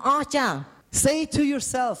 ខ្ញុំអស្ចារ្យ Say to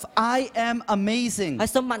yourself, I am amazing. ហើយ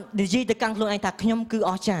សូមបាននិយាយទៅកាន់ខ្លួនឯងថាខ្ញុំគឺ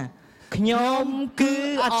អស្ចារ្យខ្ញុំគឺ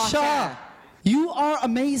អស្ចារ្យ You are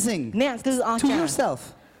amazing អ្នកគឺអស្ to ចារ្យ yourself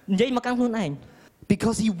និយាយមកកាន់ខ្លួនឯង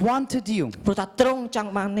because he wanted you, ព្រោះថាទ្រង់ចង់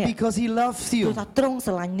បានអ្នក because he loves ព្រោះ you, ថាទ្រង់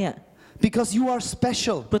ស្រឡាញ់អ្នក because you are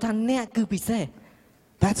special. ព្រោះថាអ្នកគឺពិសេស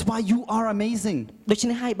That's why you are amazing. ដូច្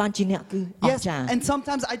នេះហើយបានជាអ្នកគឺអ Yes, ស្ចារ្យ and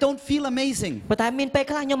sometimes I don't feel amazing. ប៉ុន្តែមានពេល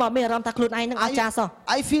ខ្លះខ្ញុំអត់មានអារម្មណ៍ថាខ្លួនឯងនឹងអស្ចារ្យសោះ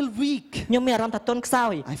I feel weak. ខ្ញុំមានអារម្មណ៍ថាទន់ខ្សោ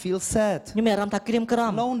យ I feel sad, ខ្ញុំមានអារម្មណ៍ថាក្រៀមក្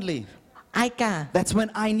រំ lonely. ឯកា That's when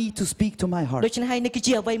I need to speak to my ដូ heart. ច្នេះហើយនេះគឺ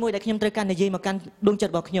ជាអ្វីមួយដែលខ្ញុំត្រូវការនិយាយមកកាន់ដួងចិត្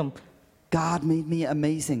តរបស់ខ្ញុំ God made me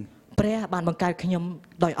amazing. ព្រះបានបង្កើតខ្ញុំ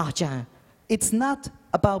ដោយអស្ចារ្យ It's not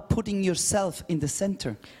about putting yourself in the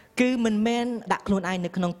center, គឺមិនមែនដាក់ខ្លួនឯងនៅ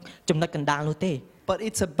ក្នុងចំណុចកណ្ដាលនោះទេ but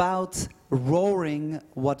it's about roaring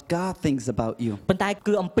what God thinks about you. ប៉ុន្តែ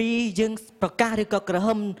គឺអំពីយើងប្រកាសឬក៏ក្រហ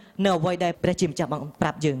មនៅអ្វីដែលព្រះជាម្ចាស់បានប្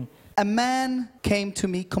រាប់យើង A man came to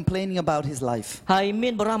me complaining about his life. ហើយមា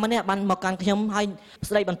នបរិសម្នាក់បានមកកាន់ខ្ញុំហើយ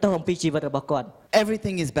ស្ដីបន្ទោសអំពីជីវិតរបស់គាត់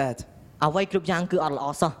Everything is bad. អ្វីគ្រប់យ៉ាងគឺអត់ល្អ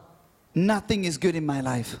សោះ Nothing is good in my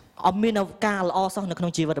life. អត់មានការល្អសោះនៅក្នុ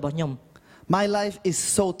ងជីវិតរបស់ខ្ញុំ My life is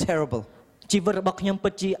so terrible. ជីវិតរបស់ខ្ញុំពិ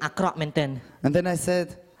តជាអាក្រក់មែនទែន And then I said,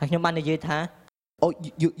 ហើយខ្ញុំបាននិយាយថា "Oh,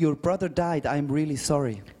 your brother died. I'm really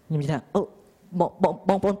sorry." ខ្ញុំនិយាយថាអូ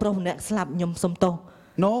បងប្អូនប្រុសម្នាក់ស្លាប់ខ្ញុំសុំទោស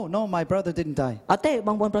No, my brother didn't die. អត់ទេប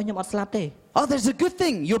ងប្អូនប្រុសខ្ញុំអត់ស្លាប់ទេ Oh, there's a good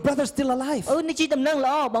thing. Your brother's still alive. អូនេះជាដំណឹង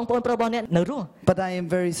ល្អបងប្អូនប្រុសរបស់អ្នកនៅរស់ But I am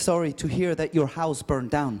very sorry to hear that your house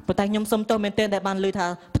burned down. ប៉ុន្តែខ្ញុំសុំទោសមែនទែនដែលបានឮថា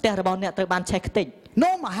ផ្ទះរបស់អ្នកត្រូវបានឆេះខ្ទេច No,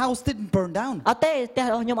 my house didn't burn down. អត់ទេផ្ទះ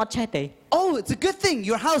របស់ខ្ញុំអត់ឆេះទេ Oh, it's a good thing.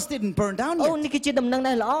 Your house didn't burn down អូ yet. នេះគឺជាដំណឹង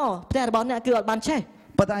ដែលល្អផ្ទះរបស់អ្នកគឺអត់បានឆេះ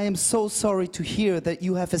But I am so sorry to hear that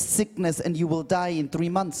you have a sickness and you will die in 3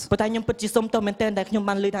 months. ប៉ុន្តែខ្ញុំពិតជាសុំទោសមែនទែនដែលខ្ញុំ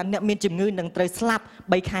បានឮថាអ្នកមានជំងឺនឹងត្រូវស្លាប់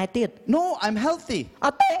3ខែទៀត No, I'm healthy. អ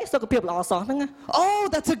ត់ទេសុខភាពល្អសោះហ្នឹងណា Oh,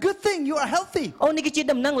 that's a good thing. You are healthy. អូនេះគឺជា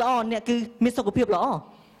ដំណឹងល្អអ្នកគឺមានសុខភាពល្អ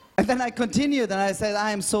And then I continued and I said, I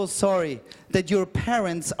am so sorry that your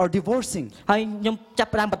parents are divorcing. ហើយខ្ញុំចាប់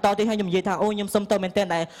ផ្ដើមបន្តទៀតហើយខ្ញុំនិយាយថាអូខ្ញុំសុំទោសមែនទែន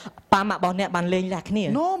ដែលប៉ាម៉ាក់របស់អ្នកបានលេងលះគ្នា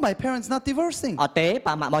No, my parents not divorcing. អត់ទេ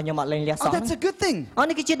ប៉ាម៉ាក់របស់ខ្ញុំអត់លេងលះសោះ Oh, that's a good thing. អូ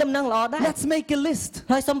នេះគឺជាដំណឹងល្អដែរ Let's make a list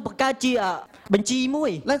ហើយសូមបង្កើតជាបញ្ជីមួ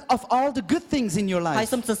យ of all the good things in your ហើយ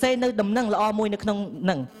life. សូមសរសេរនៅដំណឹងល្អមួយនៅក្នុងហ្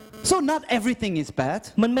នឹង So not everything is bad.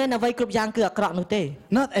 មិនមែនអ្វីគ្រប់យ៉ាងគឺអាក្រក់នោះទេ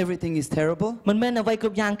Not everything is terrible. មិនមែនអ្វីគ្រ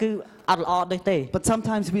ប់យ៉ាងគឺអត់ល្អដូចទេ But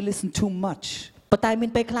sometimes we listen too much ប៉ុន្តែមា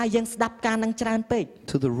នពេលខ្លះយើងស្ដាប់ការនឹងច្រើនពេក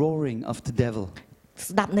to the roaring of the devil.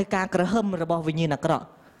 ស្ដាប់នៅការក្រហមរបស់វិញ្ញាណអាក្រក់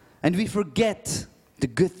And we forget the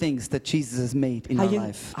good things that Jesus has made in ហើយ our យើង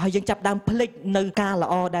life. ហើយយើងចាប់ផ្ដើមភ្លេចនៅការល្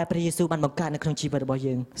អដែលព្រះយេស៊ូវបានបង្កើតនៅក្នុងជីវិតរបស់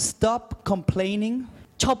យើង Stop complaining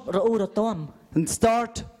ឈប់រអ៊ូរទាំ and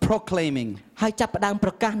start proclaiming. ហើយចាប់ផ្ដើម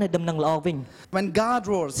ប្រកាសនៅដំណឹងល្អវិញ When God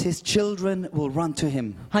roars, his children will run to him.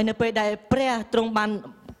 ហើយនៅពេលដែលព្រះទ្រង់បាន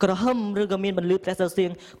ក្រហមឬក៏មានបន្លឺព្រះសរសៀង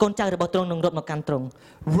កូនចៅរបស់ទ្រង់នឹងរត់មកកាន់ទ្រង់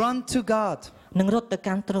Run to God នឹងរត់ទៅ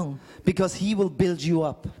កាន់ទ្រង់ because he will build you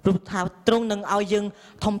up. ព្រោះថាទ្រង់នឹងឲ្យយើង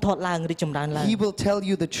ធំធាត់ឡើងរីកចម្រើនឡើង He will tell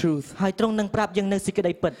you the truth. ហើយទ្រង់នឹងប្រាប់យើងនៅសេចក្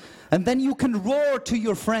តីពិត And then you can roar to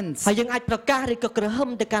your friends. ហើយយើងអាចប្រកាសឬក៏ក្រហម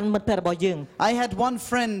ទៅកាន់មិត្តភ័ក្តិរបស់យើង I had one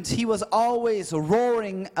friend, he was always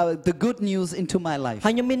roaring the good news into my life.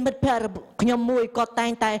 ហើយខ្ញុំមានមិត្តភ័ក្តិខ្ញុំមួយគាត់តែ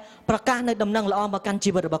ងតែប្រកាសនៅដំណឹងល្អមកកាន់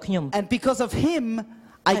ជីវិតរបស់ខ្ញុំ And because of him,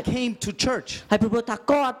 I came to church. ហើយព្រោះថា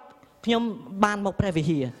គាត់ខ្ញុំបានមកព្រះវិ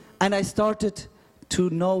ហារ And I started to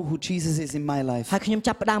know who Jesus is in my life. ហើយខ្ញុំ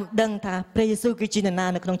ចាប់ផ្ដើមដឹងថាព្រះយេស៊ូវគឺជានរណា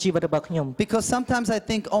នៅក្នុងជីវិតរបស់ខ្ញុំ Because sometimes I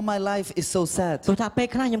think, oh, my life is so sad. ព្រោះថាពេល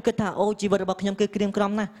ខ្លះខ្ញុំគិតថាអូជីវិតរបស់ខ្ញុំគឺក្រៀមក្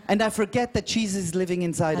រំណាស់ And I forget that Jesus is living ហើ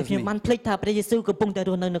inside យ of ខ្ញុំ me. បានភ្លេចថាព្រះយេស៊ូវកំពុងតែរ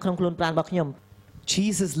ស់នៅក្នុងខ្លួនប្រាណរបស់ខ្ញុំ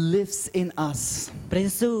Jesus lives in us. ព្រះ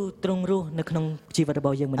យេស៊ូវទ្រង់រស់នៅក្នុងជីវិតរប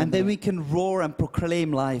ស់យើងម្នាក់ And then we can roar and proclaim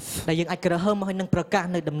life. ដែលយើងអាចក្រហមហើយនឹងប្រកាស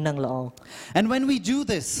នៅដំណឹងល្អ And when we do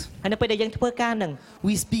this, ហើយនៅពេលដែលយើងធ្វើការនឹង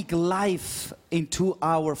we speak life into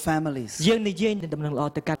our families. យើងនិយាយនៅដំណឹងល្អ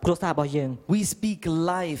ទៅកាន់គ្រួសាររបស់យើង We speak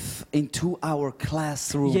life into our យើង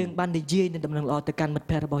classroom. បាននិយាយនៅដំណឹងល្អទៅកាន់មិត្ត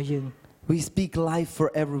ភ័ក្តិរបស់យើង We speak life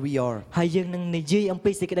wherever we are. ហើយយើងនឹងនិយាយអំ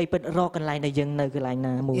ពីសេចក្តីពិតរកកន្លែងដែលយើងនៅកន្លែង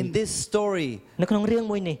ណាមួយ In this story, នៅក្នុងរឿង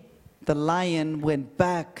មួយនេះ the lion went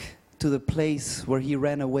back to the place where he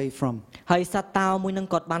ran away from. ហើយសត្វតោមួយនឹង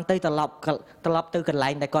គាត់បានទៅត្រឡប់ទៅកន្លែ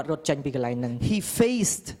ងដែលគាត់រត់ចេញពីកន្លែងហ្នឹង He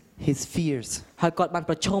faced his fears. ហើយគាត់បាន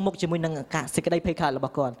ប្រឈមមុខជាមួយនឹងការសេចក្តីភ័យខ្លាចរប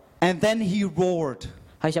ស់គាត់ And then he roared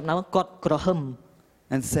ហើយចាប់ដល់គាត់ក្រហម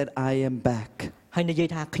and said, I am back. ហើយនិយាយ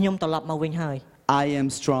ថាខ្ញុំត្រឡប់មកវិញហើយ I am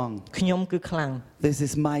strong. ខ្ញុំគឺខ្លាំង This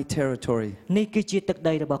is my territory. នេះគឺជាទឹក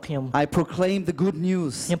ដីរបស់ខ្ញុំ I proclaim the good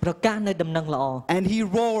news. ខ្ញុំប្រកាសនៅដំណឹងល្អ And he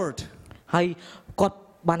roared, ហើយគាត់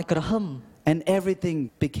បានក្រហម and everything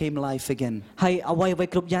became life again. ហើយអ្វីៗ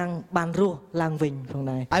គ្រប់យ៉ាងបានរស់ឡើងវិញផង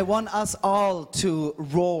ដែរ I want us all to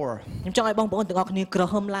roar ខ្ញុំចង់ឲ្យបងប្អូនទាំងអស់គ្នាក្រ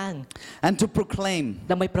ហមឡើង and to proclaim,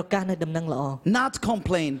 ដើម្បីប្រកាសនៅដំណឹងល្អ not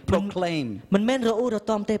complain, proclaim មិនមែនរអ៊ូរ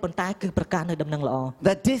ទាំទេប៉ុន្តែគឺប្រកាសនៅដំណឹងល្អ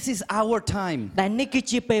that this is our time. ដែលនេះគឺ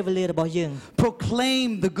ជាពេលវេលារបស់យើង Proclaim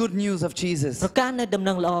the good news of Jesus. ប្រកាសនៅដំ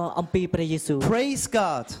ណឹងល្អអំពីព្រះយេស៊ូវ Praise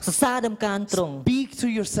God. សរសើរដំណើរទ្រង់ Speak to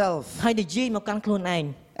yourself ហើយនិយាយមកកាន់ខ្លួនឯង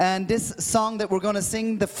And this song that we're going to sing,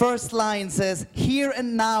 the first line says, "Here and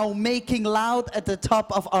now, making loud at the top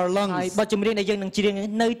of our ហើយ lungs." បទចម្រៀងដែលយើងនឹងច្រៀង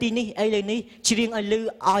នៅទីនេះឥឡូវនេះច្រៀងឲ្យលឺ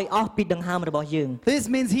ឲ្យអស់ពីដង្ហើមរបស់យើង This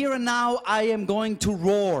means here and now, I am going to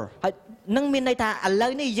roar. ហើយនឹងមានន័យថាឥឡូ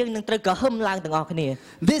វនេះយើងនឹងត្រូវកហឹមឡើងទាំងអស់គ្នា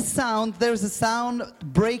This sound, there's a sound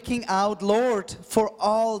breaking out, Lord, for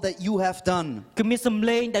all that you have done. គឺមានសំ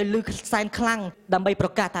ឡេងដែលលឺសែនខ្លាំងដើម្បីប្រ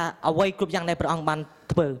កាសថាអ្វីគ្រប់យ៉ាងដែលព្រះអង្គបាន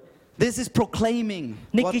ធ្វើ This is proclaiming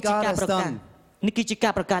នេះ what គឺជា God ការ has ប្រកាស done នេះគឺជាកា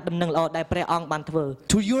រប្រកាសដំណឹងល្អដែលព្រះអង្គបានធ្វើ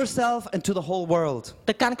to yourself and to the whole world.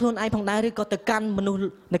 ទៅកាន់ខ្លួនឯងផងដែរឬក៏ទៅកាន់មនុស្ស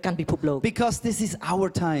នៅកាន់ពិភពលោក Because this is our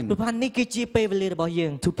time ព្រោះថានេះគឺជាពេលវេលារបស់យើ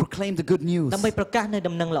ង to proclaim the good news ដើម្បីប្រកាសនៅ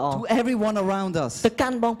ដំណឹងល្អ to everyone around us, ទៅកា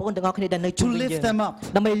ន់បងប្អូនទាំងអស់គ្នាដែលនៅជុំ to វិញ lift យើង them up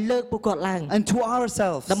ដើម្បីលើកពួកគាត់ឡើង and to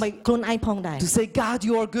ourselves, ដើម្បីខ្លួនឯងផងដែរ to say, God,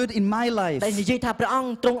 you are good in my life. ដែលនិយាយថាព្រះអង្គ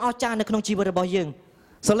ទ្រង់អស្ចារ្យនៅក្នុងជីវិតរបស់យើង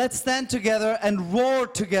So let's stand together and roar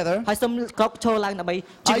together. ហើយសូមក្រោកឈរឡើងដើម្បី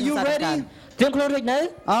ជឿ Are you សារប្រកាស ready? ត្រៀមខ្លួនរួចនៅ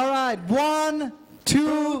All right, 1,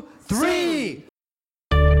 2, 3.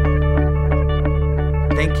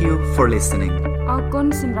 Thank you for listening. អរគុណ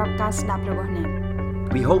សម្រាប់ការស្ដាប់របស់អ្នក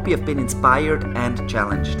We hope you have been inspired and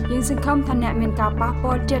challenged. យើងសង្ឃឹមថាអ្នកមានការប៉ះ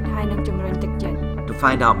ពាល់ចិត្តហើយនឹងជំរុញទឹកចិត្ត To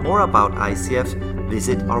find out more about ICF,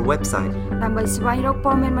 visit our website ដើម្បីស្វែងរក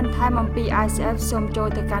ព័ត៌មានបន្ថែមអំពី ICF សូមចូល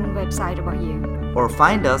ទៅកាន់ website របស់យើង or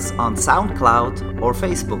find us on SoundCloud or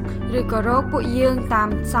Facebook. ឬក៏រកពួកយើងតាម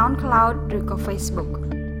SoundCloud ឬក៏ Facebook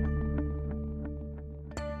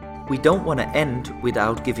We don't want to end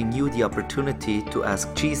without giving you the opportunity to ask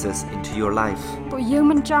Jesus into your life. ពួកយើង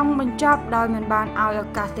មិនចង់បញ្ចប់ដោយមិនបានឲ្យឱ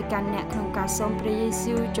កាសទៅកាន់អ្នកក្នុងការសូមព្រះយេ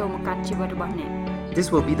ស៊ូវចូលមកកាន់ជីវិតរបស់អ្នក This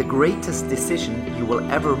will be the greatest decision you will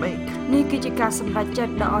ever make. នេះគឺជាការសម្រេចចិត្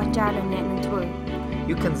តដ៏អស្ចារ្យដែលអ្នកនឹងធ្វើ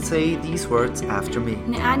You can say these words after me.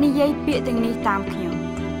 អ្នកអាចនិយាយពាក្យទាំងនេះតាមខ្ញុំ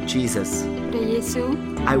Jesus, ព្រះយេស៊ូវ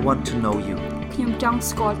I want to know you. ខ្ញុំចង់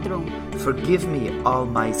ស្គាល់ទ្រង់ Forgive me all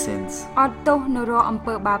my sins. អត់ទោសនៅរាល់អំ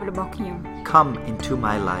ពើបាបរបស់ខ្ញុំ Come into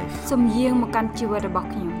my life. សូមយាងមកកាន់ជីវិតរបស់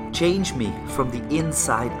ខ្ញុំ Change me from the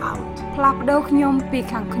inside out. ផ្លាស់ប្ដូរខ្ញុំពី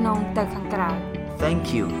ខាងក្នុងទៅខាងក្រៅ Thank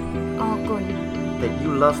you អរគុណ that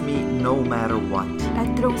you love me no matter what. ដែល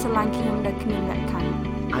ទ្រង់ស្រឡាញ់ខ្ញុំដោយគ្មានលក្ខខណ្ឌ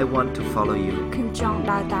I want to follow you. ខ្ញុំចង់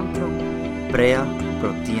ដើរតាមទ្រង់ Prea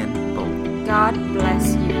pro tiempo. God bless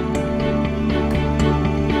you